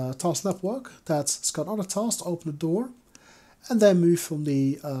task network that's got another task to open the door and then move from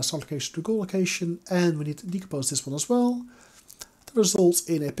the start location to the goal location, and we need to decompose this one as well. that results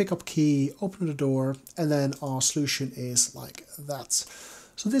in a pickup key, opening the door, and then our solution is like that.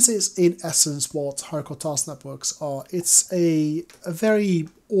 So this is in essence what hierarchical task networks are. It's a very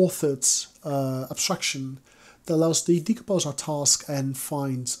authored abstraction that allows to decompose our task and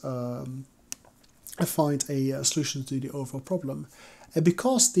find a solution to the overall problem. And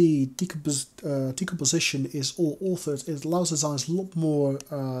because the decomposition is all authored, it allows designers a lot more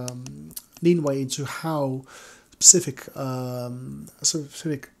leeway into how specific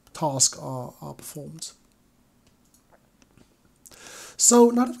tasks are performed.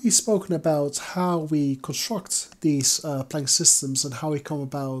 So now that we've spoken about how we construct these planning systems and how we come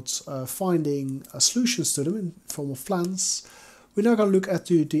about finding solutions to them in the form of plans, we're now going to look at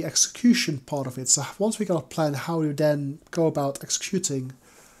the execution part of it. So once we got a plan, how do we then go about executing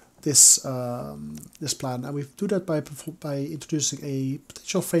this this plan? And we do that by introducing a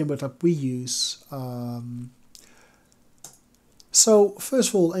potential framework that we use. So first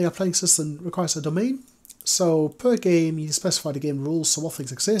of all, a planning system requires a domain. So per game, you specify the game rules, so what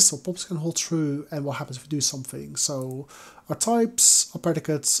things exist, what problems can hold true, and what happens if we do something. So our types, our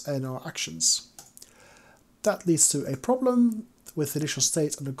predicates, and our actions. That leads to a problem with the initial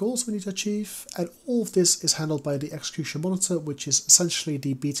state and the goals we need to achieve, and all of this is handled by the execution monitor, which is essentially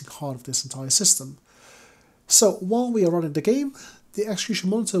the beating heart of this entire system. So while we are running the game, the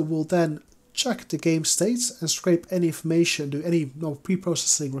execution monitor will then check the game state and scrape any information, do any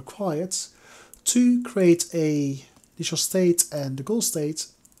pre-processing required to create a initial state and the goal state.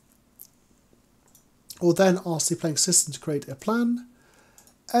 We'll then ask the planning system to create a plan,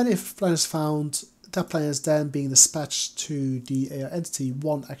 and if a plan is found, that plan is then being dispatched to the AI entity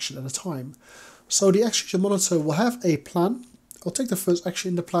one action at a time. So the execution monitor will have a plan. I'll take the first action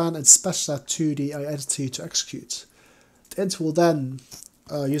in the plan and dispatch that to the AI entity to execute. The entity will then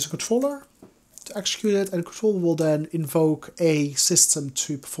use a controller to execute it, and the controller will then invoke a system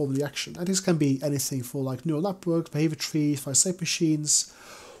to perform the action. And this can be anything for like neural networks, behavior trees, fire state machines,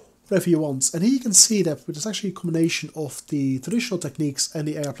 whatever you want. And here you can see that there's actually a combination of the traditional techniques and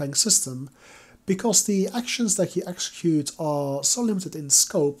the AI planning system, because the actions that you execute are so limited in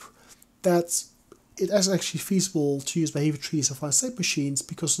scope that it is actually feasible to use behavior trees and fire state machines,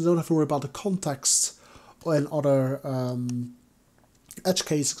 because you don't have to worry about the context and other edge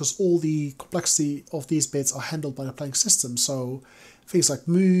cases, because all the complexity of these bits are handled by the planning system. So things like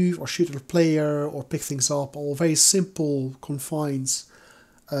move or shoot at a player or pick things up, all very simple, confined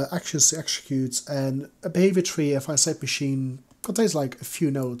actions to execute, and a behavior tree, a fire state machine, contains like a few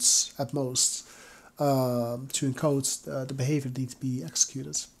nodes at most to encode the behavior that needs to be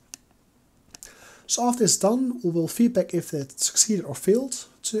executed. So after it's done, we will feedback if it succeeded or failed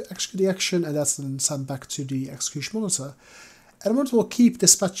to execute the action, and that's then sent back to the execution monitor. And the monitor will keep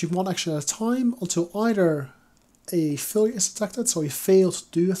dispatching one action at a time until either a failure is detected, so you failed to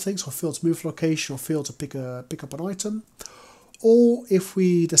do things, or failed to move location, or failed to pick up an item, or if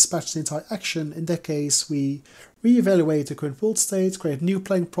we dispatch the entire action. In that case, we reevaluate the current world state, create a new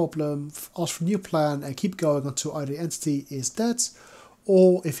playing problem, ask for a new plan, and keep going until either the entity is dead,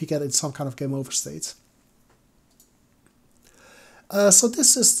 or if you get in some kind of game over state. So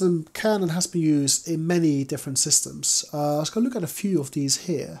this system can and has been used in many different systems. Let's go look at a few of these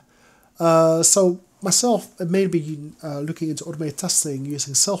here. So myself, I may be looking into automated testing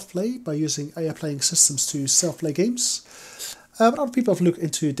using self-play by using AI playing systems to self-play games. But other people have looked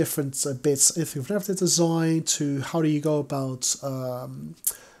into different bits, anything from narrative design to how do you go about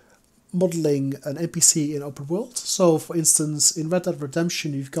modeling an NPC in open world. So for instance, in Red Dead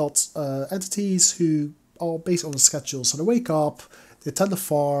Redemption, you've got entities who are based on a schedule. So they wake up, they tend the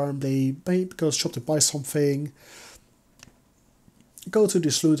farm, they go to the shop to buy something, go to the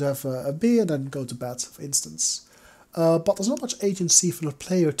saloon to have a beer, and then go to bed, for instance. But there's not much agency for the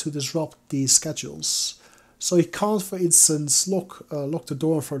player to disrupt these schedules. So you can't, for instance, lock the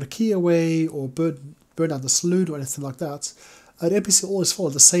door and throw the key away, or burn down the saloon or anything like that. The NPC always follow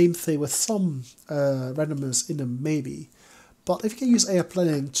the same thing with some randomness in them, maybe. But if you can use AI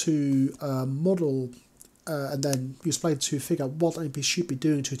planning to model and then use planning to figure out what an NPC should be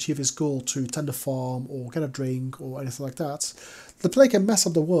doing to achieve his goal, to tend the farm or get a drink or anything like that, the player can mess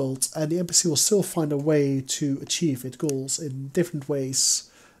up the world and the NPC will still find a way to achieve its goals in different ways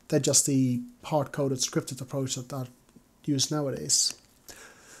than just the hard-coded scripted approach that are used nowadays.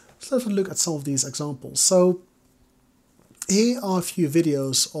 So let's look at some of these examples. So here are a few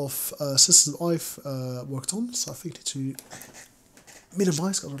videos of systems I've worked on. So I think I need to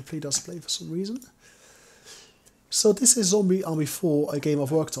minimize, because the play does play for some reason. So this is Zombie Army 4, a game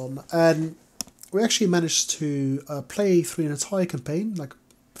I've worked on, and we actually managed to play through an entire campaign, like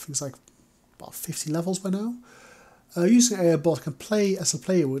things like about 50 levels by now. Using AI bot can play as a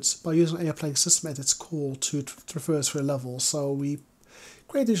player would by using AI playing system at its core to traverse through a level. So we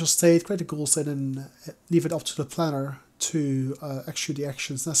create the initial state, create a goal state, and leave it up to the planner to execute the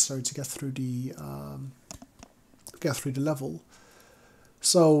actions necessary to get through the level.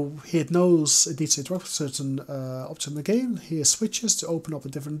 So here it knows it needs to interact with certain objects in the game. Here switches to open up a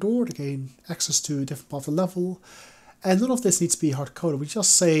different door to gain access to a different part of the level. And none of this needs to be hard-coded. We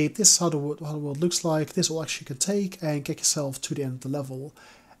just say, this is how the world looks like, this is all action you can take, and get yourself to the end of the level.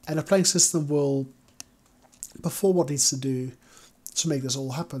 And the playing system will perform what it needs to do to make this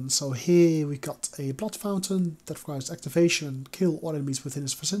all happen. So here we got a blood fountain that requires activation, kill all enemies within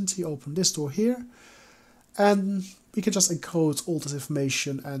its vicinity, open this door here. And we can just encode all this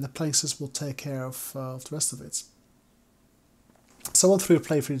information and the playing system will take care of the rest of it. So I went through the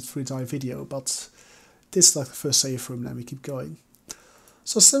playthrough the entire video, but this is like the first save room, then we keep going.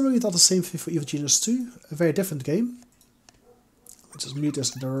 So similarly, done the same thing for Evil Genius 2, a very different game. I'll just mute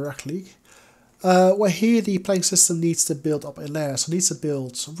this directly. Where here the playing system needs to build up a lair, so it needs to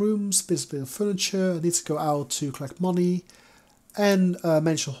build rooms, build furniture, it needs to go out to collect money, and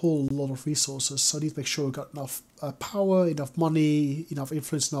manage a whole lot of resources. So I need to make sure we've got enough power, enough money, enough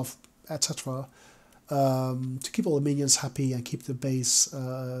influence, enough etc. To keep all the minions happy and keep the base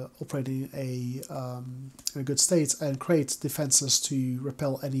operating in a good state, and create defenses to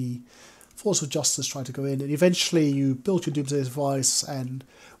repel any force of justice trying to go in. And eventually you build your Doomsday device and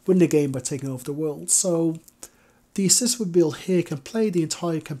win the game by taking over the world. So the system we build here can play the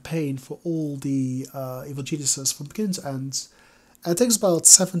entire campaign for all the Evil Geniuses from beginning to end. And it takes about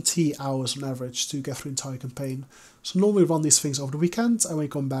 70 hours on average to get through the entire campaign. So normally we run these things over the weekend, and when we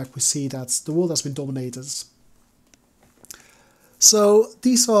come back we see that the world has been dominated. So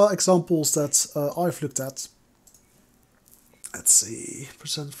these are examples that I've looked at. Let's see,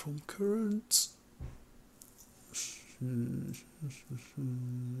 present from current. Here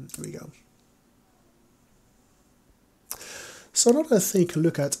we go. So another thing to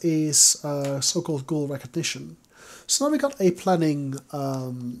look at is so-called goal recognition. So now we got a planning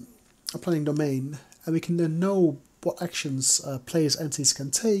domain, and we can then know what actions players' entities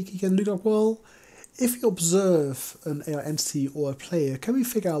can take. You can look at, well, if you observe an AI entity or a player, can we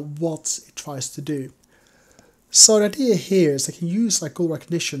figure out what it tries to do? So the idea here is they can use like goal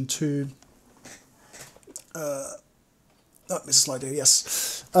recognition to slide there,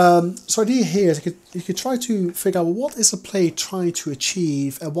 yes. So the idea here is you could try to figure out what is a player trying to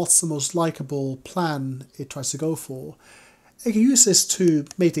achieve and what's the most likable plan it tries to go for. You can use this to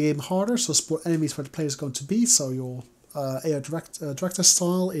make the game harder, so spot enemies where the player is going to be, so your AI director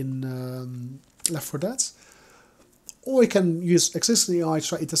style in Left 4 Dead. Or you can use existing AI to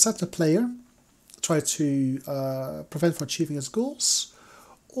try to intercept the player, try to prevent from achieving its goals.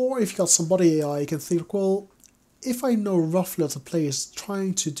 Or if you've got some body AI, you can think, well, if I know roughly what the player is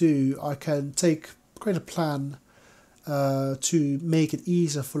trying to do, I can create a plan to make it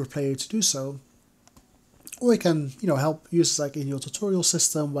easier for the player to do so. Or you can, help users like in your tutorial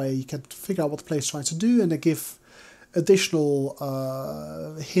system where you can figure out what the player is trying to do and then give additional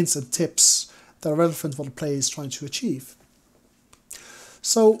hints and tips that are relevant to what the player is trying to achieve.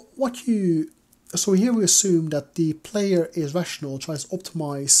 So here we assume that the player is rational, tries to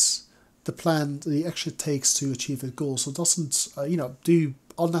optimize the plan the action it takes to achieve a goal, so it doesn't do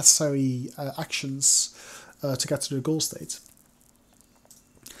unnecessary actions to get to the goal state.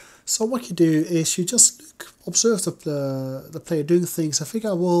 So what you do is you just observe the player doing things and figure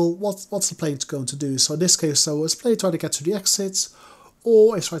out, well, what's the player going to do? So in this case, is the player trying to get to the exit,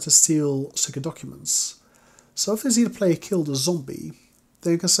 or is trying to steal secret documents? So if you see the player kill the zombie,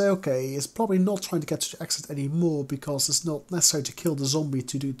 then you can say, okay, it's probably not trying to get to the exit anymore because it's not necessary to kill the zombie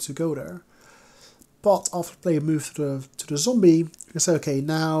to go there. But after the player moves to the zombie, you can say, okay,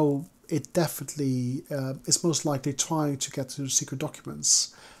 now it definitely is most likely trying to get to the secret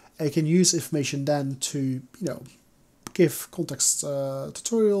documents. And you can use information then to, give context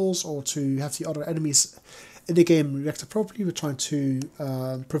tutorials or to have the other enemies in the game react appropriately. We're trying to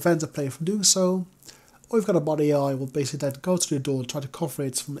prevent the player from doing so. Or you've got a body AI will basically then go to the door and try to cover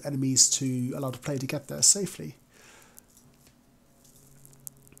it from enemies to allow the player to get there safely.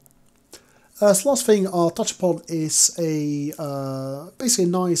 So the last thing I'll touch upon is basically a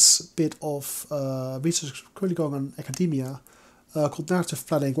nice bit of research currently going on in academia called narrative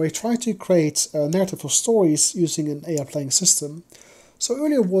planning, where you try to create a narrative of stories using an AI playing system. So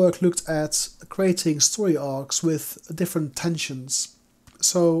earlier work looked at creating story arcs with different tensions.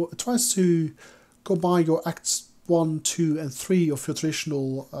 So it tries to combine your acts 1, 2 and 3 of your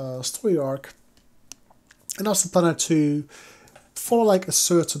traditional story arc and ask the planner to follow like a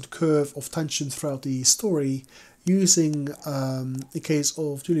certain curve of tension throughout the story, using, in case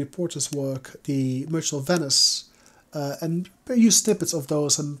of Julia Porter's work, the Merchant of Venice, and use snippets of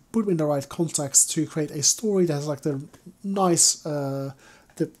those and put them in the right context to create a story that has like the nice,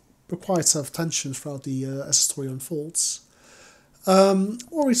 that requires of tension throughout the as the story unfolds.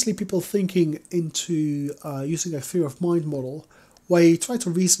 Or recently people thinking into using a theory of mind model, where you try to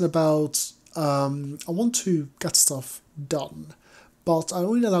reason about, I want to get stuff done, but I'm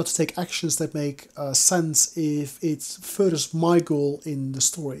only allowed to take actions that make sense if it furthers my goal in the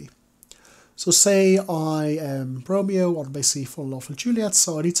story. So say I am Romeo, or basically fall in love with Juliet,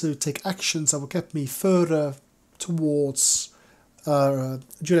 so I need to take actions that will get me further towards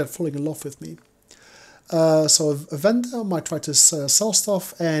Juliet falling in love with me. So a vendor might try to sell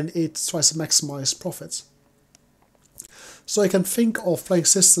stuff, and it tries to maximize profit. So I can think of playing a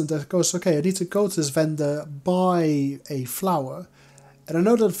system that goes, okay, I need to go to this vendor, buy a flower, and I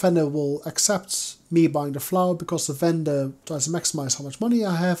know that the vendor will accept me buying the flower because the vendor tries to maximize how much money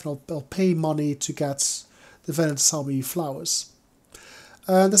I have, and I'll pay money to get the vendor to sell me flowers.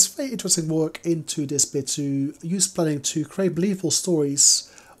 And there's very interesting work into this bit to use planning to create believable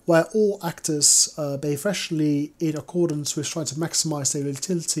stories where all actors behave rationally in accordance with trying to maximize their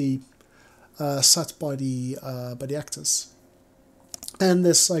utility set by the actors. And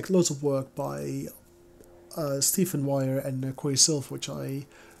there's like loads of work by Stephen Wire and Corey Silver, which I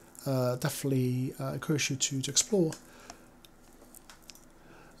definitely encourage you to explore.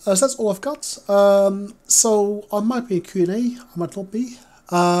 So that's all I've got. So I might be in Q&A, I might not be.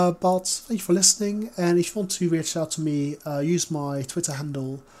 But thank you for listening, and if you want to reach out to me, use my Twitter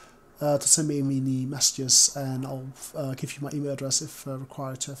handle to send me any messages, and I'll give you my email address if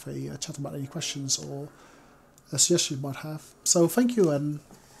required to have a chat about any questions or suggestions you might have. So thank you, and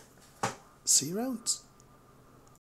see you around.